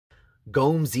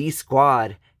Gomzi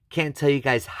Squad. Can't tell you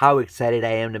guys how excited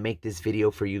I am to make this video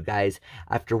for you guys.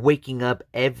 After waking up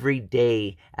every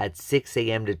day at 6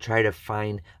 a.m. to try to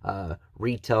find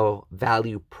retail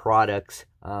value products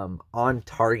on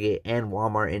Target and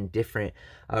Walmart and different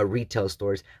retail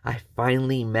stores, I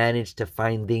finally managed to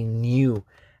find the new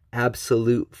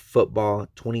Absolute Football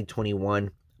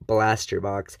 2021 blaster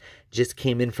box. Just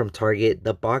came in from Target.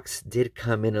 The box did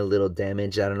come in a little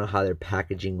damaged. I don't know how their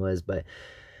packaging was, but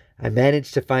I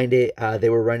managed to find it. They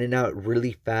were running out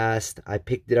really fast. I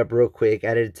picked it up real quick,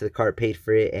 added it to the cart, paid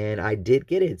for it, and I did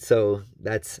get it. So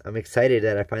I'm excited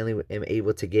that I finally am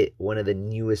able to get one of the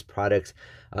newest products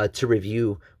to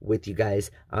review with you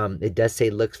guys. It does say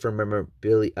look for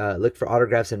memorabilia, look for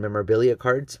autographs and memorabilia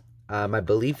cards. I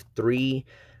believe 3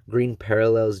 green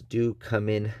parallels do come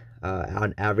in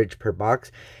on average per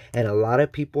box, and a lot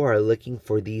of people are looking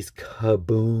for these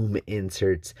KABOOM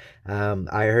inserts.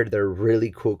 I heard they're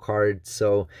really cool cards,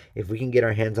 so if we can get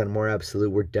our hands on more Absolute,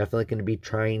 we're definitely going to be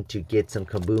trying to get some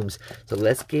KABOOMs. So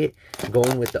let's get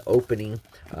going with the opening.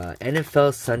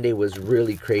 NFL Sunday was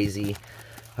really crazy.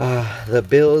 The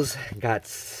Bills got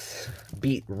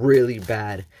beat really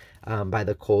bad by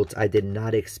the Colts. I did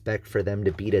not expect for them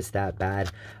to beat us that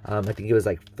bad. I think it was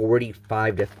like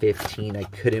 45-15. I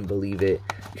couldn't believe it.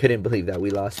 Couldn't believe that we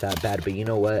lost that bad. But you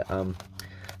know what?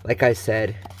 Like I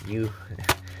said, you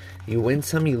win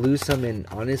some, you lose some, and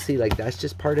honestly, like, that's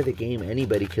just part of the game.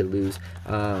 Anybody could lose.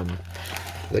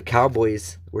 The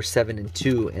Cowboys were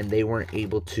 7-2, and they weren't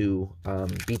able to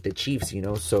beat the Chiefs. You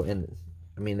know, so and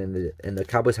the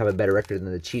Cowboys have a better record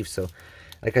than the Chiefs. So,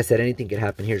 like I said, anything could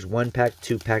happen. Here's 1 pack,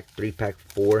 2 pack, 3 pack,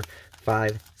 4,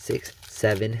 5, 6,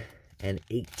 7, and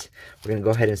 8. We're going to go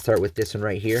ahead and start with this one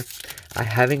right here. I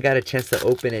haven't got a chance to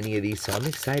open any of these, so I'm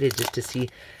excited just to see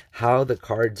how the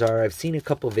cards are. I've seen a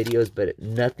couple videos, but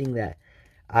nothing that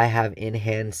I have in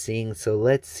hand seeing. So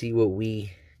let's see what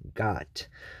we got.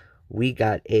 We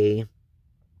got a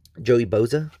Joey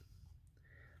Bosa,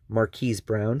 Marquise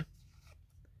Brown,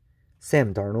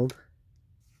 Sam Darnold,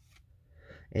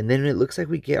 and then it looks like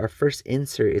we get our first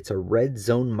insert. It's a red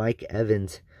zone Mike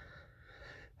Evans.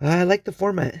 I like the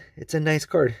format. It's a nice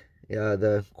card.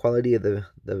 The quality of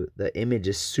the image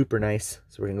is super nice.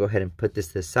 So we're going to go ahead and put this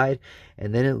to the side.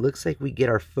 And then it looks like we get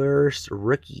our first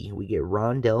rookie. We get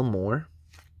Rondell Moore.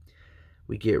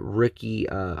 We get rookie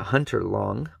Hunter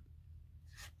Long.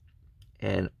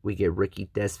 And we get rookie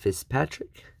Des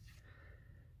Fitzpatrick.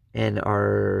 And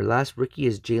our last rookie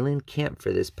is Jalen Camp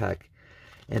for this pack.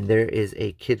 And there is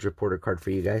a Kids Reporter card for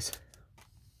you guys.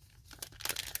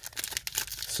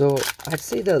 So I'd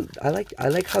say I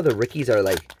like how the rookies are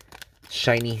like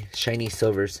shiny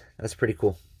silvers. That's pretty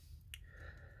cool.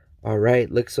 All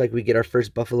right, looks like we get our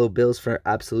first Buffalo Bills for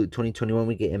Absolute 2021.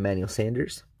 We get Emmanuel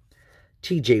Sanders,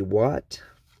 TJ Watt.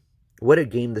 What a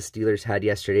game the Steelers had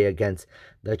yesterday against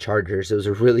the Chargers. It was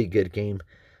a really good game.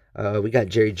 We got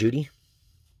Jerry Jeudy.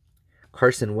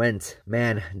 Carson Wentz,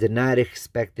 man, did not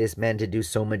expect this man to do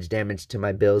so much damage to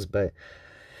my Bills, but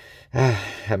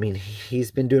I mean,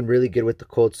 he's been doing really good with the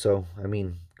Colts. So I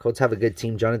mean, Colts have a good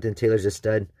team. Jonathan Taylor's a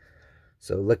stud,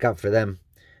 so look out for them.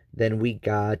 Then we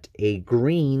got a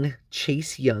green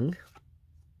Chase Young,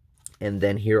 and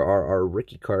then here are our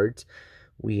rookie cards.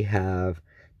 We have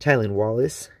Tylan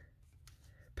Wallace,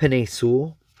 Penei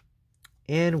Sewell,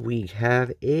 and we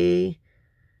have a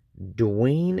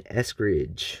Dwayne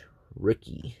Eskridge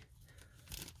rookie.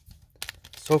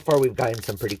 So far we've gotten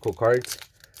some pretty cool cards.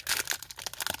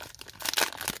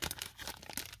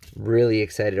 Really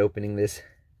excited opening this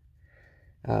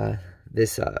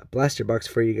blaster box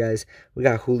for you guys. We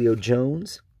got Julio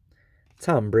Jones,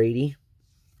 Tom Brady,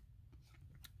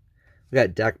 we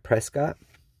got Dak Prescott,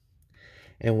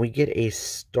 and we get a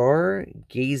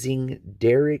stargazing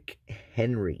Derrick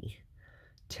Henry,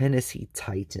 Tennessee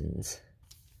Titans.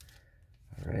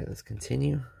 All right, let's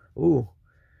continue. Ooh,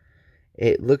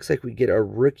 it looks like we get a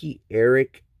rookie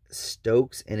Eric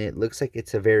Stokes, and it looks like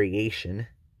it's a variation.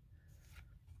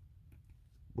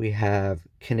 We have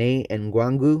Kene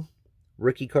Ngwangu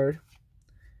rookie card.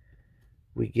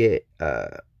 We get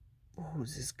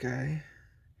who's this guy?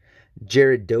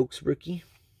 Jared Dokes rookie.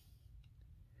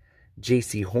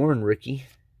 JC Horn rookie.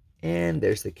 And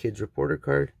there's the Kids Reporter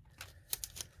card.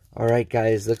 All right,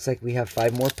 guys, looks like we have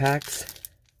 5 more packs.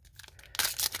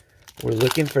 We're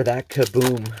looking for that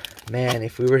KABOOM. Man,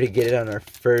 if we were to get it on our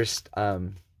first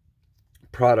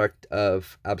product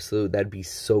of Absolute, that'd be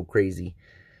so crazy.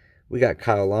 We got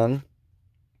Kyle Long,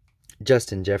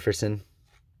 Justin Jefferson,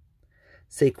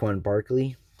 Saquon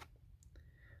Barkley,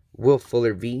 Will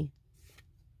Fuller V.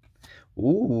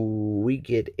 Ooh, we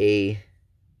get a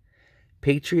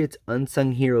Patriots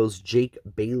Unsung Heroes, Jake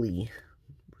Bailey.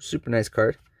 Super nice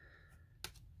card.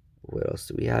 What else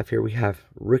do we have here? We have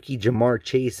rookie Jamar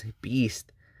Chase,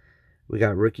 beast. We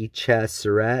got rookie Chaz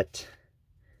Surratt.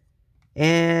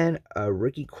 And a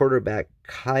rookie quarterback,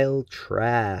 Kyle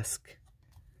Trask.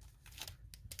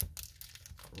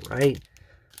 Right.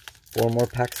 4 more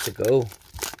packs to go.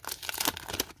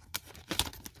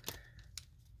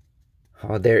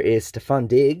 Oh, there is Stephon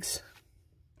Diggs.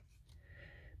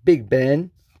 Big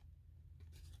Ben.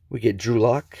 We get Drew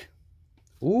Lock.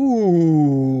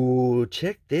 Ooh,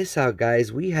 check this out,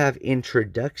 guys. We have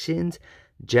introductions.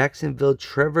 Jacksonville,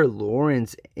 Trevor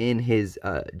Lawrence in his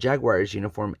Jaguars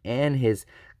uniform and his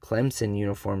Clemson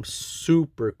uniform.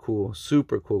 Super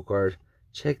cool card.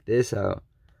 Check this out.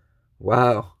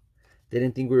 Wow.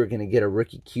 Didn't think we were going to get a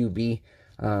rookie QB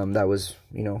that was,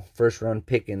 you know, first round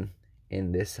pick in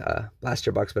this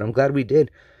blaster box, but I'm glad we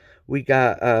did. We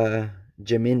got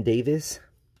Jamin Davis,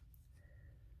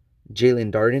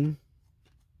 Jalen Darden,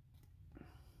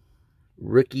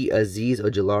 rookie Azeez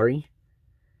Ojulari,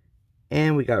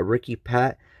 and we got rookie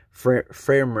Pat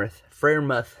Freiermuth.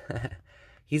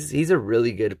 He's a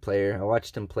really good player. I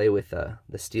watched him play with the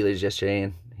Steelers yesterday,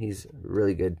 and he's a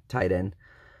really good tight end.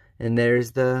 And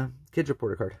there's the Kids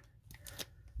Reporter card.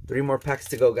 3 more packs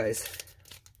to go, guys.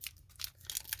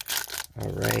 All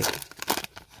right.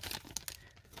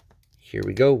 Here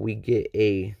we go. We get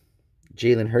a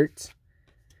Jalen Hurts,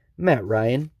 Matt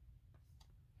Ryan,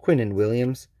 Quinnen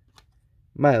Williams,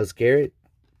 Myles Garrett,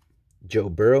 Joe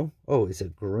Burrow. Oh, it's a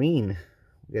green.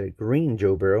 We got a green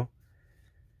Joe Burrow.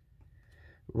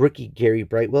 Rookie Gary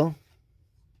Brightwell.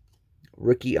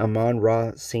 Rookie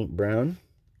Amon-Ra St. Brown.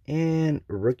 And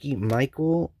rookie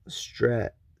Michael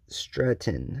Stratton.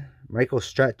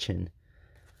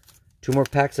 2 more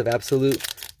packs of Absolute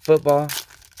Football.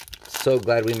 So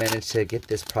glad we managed to get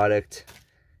this product,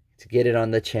 to get it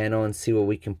on the channel and see what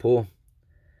we can pull.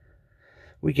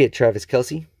 We get Travis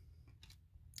Kelce,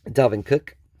 Dalvin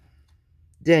Cook,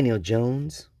 Daniel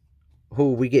Jones.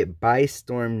 Oh, we get By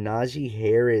Storm Najee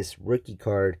Harris rookie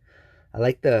card. I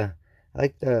like the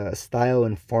style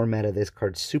and format of this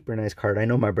card. Super nice card. I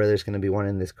know my brother's going to be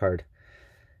wanting this card.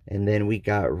 And then we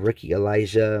got rookie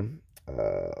Elijah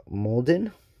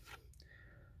Molden,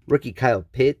 rookie Kyle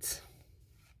Pitts,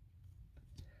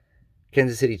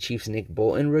 Kansas City Chiefs Nick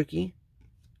Bolton rookie.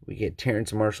 We get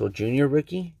Terrence Marshall Jr.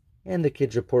 rookie. And the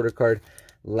Kids Reporter card.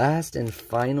 Last and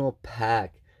final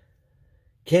pack.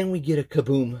 Can we get a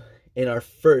Kaboom in our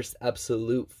first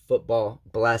Absolute Football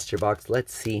blaster box?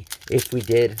 Let's see if we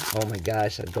did. Oh my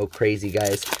gosh, I'd go crazy,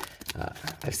 guys.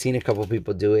 I've seen a couple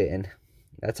people do it, and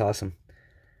that's awesome.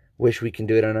 Wish we can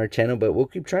do it on our channel, but we'll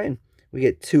keep trying. We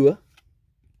get Tua.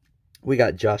 We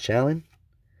got Josh Allen.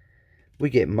 We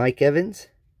get Mike Evans.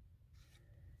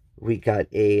 We got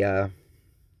a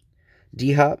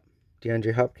D-Hop,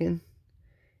 DeAndre Hopkins.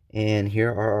 And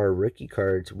here are our rookie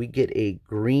cards. We get a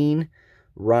green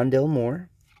Rondell Moore,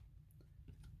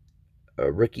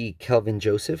 a rookie Kelvin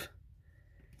Joseph,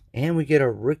 and we get a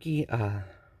rookie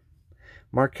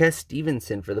Marquez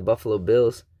Stevenson for the Buffalo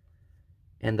Bills.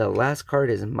 And the last card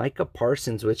is Micah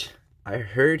Parsons, which I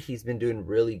heard he's been doing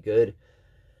really good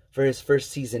for his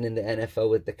first season in the NFL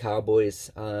with the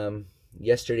Cowboys.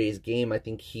 Yesterday's game, I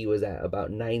think he was at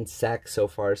about 9 sacks so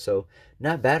far, so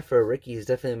not bad for a rookie. He's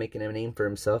definitely making a name for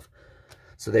himself.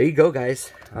 So there you go,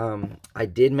 guys. I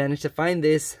did manage to find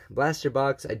this blaster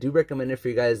box. I do recommend it for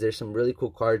you guys. There's some really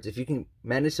cool cards. If you can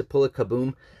manage to pull a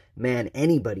Kaboom, man,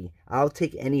 anybody. I'll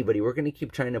take anybody. We're going to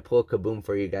keep trying to pull a Kaboom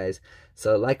for you guys.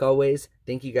 So like always,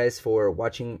 thank you guys for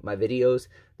watching my videos.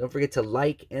 Don't forget to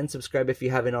like and subscribe if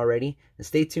you haven't already. And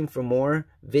stay tuned for more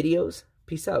videos.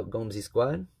 Peace out, Gomzi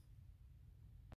Squad.